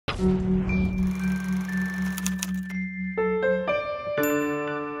I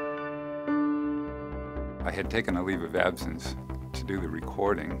had taken a leave of absence to do the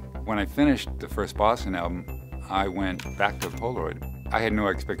recording. When I finished the first Boston album, I went back to Polaroid. I had no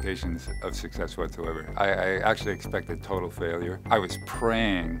expectations of success whatsoever. I actually expected total failure. I was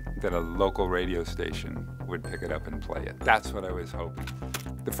praying that a local radio station would pick it up and play it. That's what I was hoping.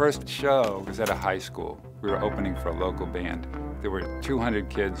 The first show was at a high school. We were opening for a local band. There were 200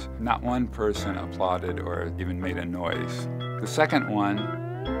 kids. Not one person applauded or even made a noise. The second one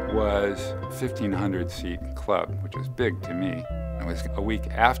was a 1,500-seat club, which was big to me. It was a week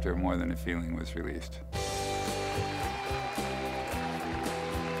after More Than a Feeling was released.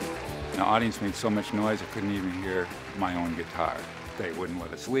 The audience made so much noise I couldn't even hear my own guitar. They wouldn't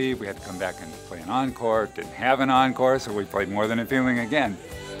let us leave. We had to come back and play an encore. Didn't have an encore, so we played More Than a Feeling again.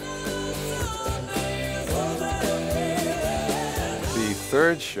 The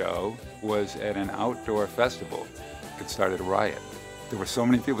third show was at an outdoor festival. It started a riot. There were so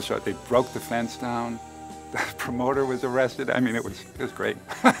many people showing up. They broke the fence down. The promoter was arrested. I mean, it was great.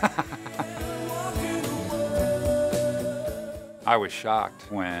 I was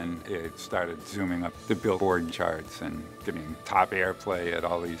shocked when it started zooming up the Billboard charts and getting top airplay at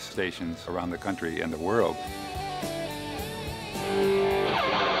all these stations around the country and the world.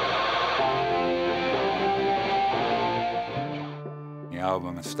 The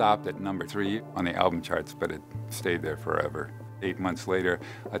album stopped at number 3 on the album charts, but it stayed there forever. 8 months later,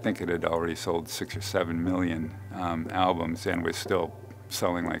 I think it had already sold 6 or 7 million albums and was still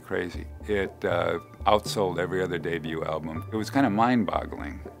selling like crazy. It outsold every other debut album. It was kind of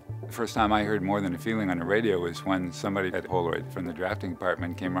mind-boggling. The first time I heard More Than a Feeling on the radio was when somebody at Polaroid from the drafting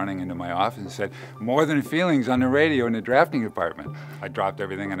department came running into my office and said, "More Than a Feeling's on the radio in the drafting department." I dropped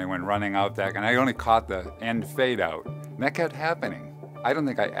everything and I went running out back, and I only caught the end fade out. And that kept happening. I don't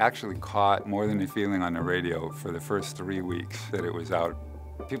think I actually caught More Than a Feeling on the radio for the first 3 weeks that it was out.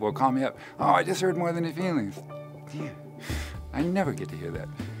 People would call me up, "Oh, I just heard More Than a Feeling." Yeah. I never get to hear that.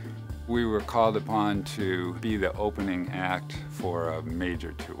 We were called upon to be the opening act for a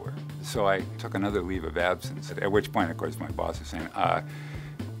major tour. So I took another leave of absence, at which point, of course, my boss was saying,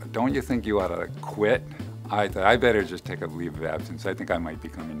 "Don't you think you ought to quit?" I thought, I better just take a leave of absence. I think I might be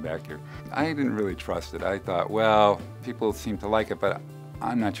coming back here. I didn't really trust it. I thought, well, people seem to like it, but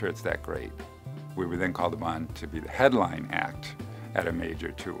I'm not sure it's that great. We were then called upon to be the headline act at a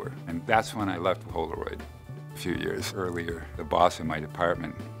major tour. And that's when I left Polaroid. A few years earlier, the boss in my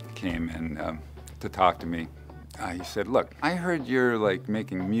department came in to talk to me. He said, "Look, I heard you're like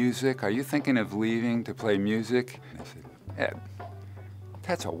making music. Are you thinking of leaving to play music?" And I said, "Ed,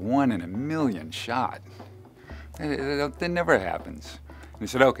 that's a 1 in a million shot. That never happens." And he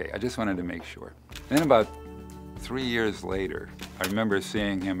said, "Okay, I just wanted to make sure." Then about 3 years later, I remember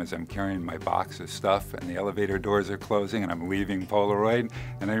seeing him as I'm carrying my box of stuff and the elevator doors are closing and I'm leaving Polaroid.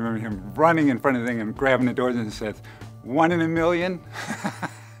 And I remember him running in front of the thing and grabbing the doors and he says, "1 in a million?"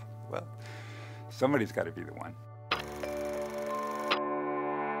 Well, somebody's got to be the one.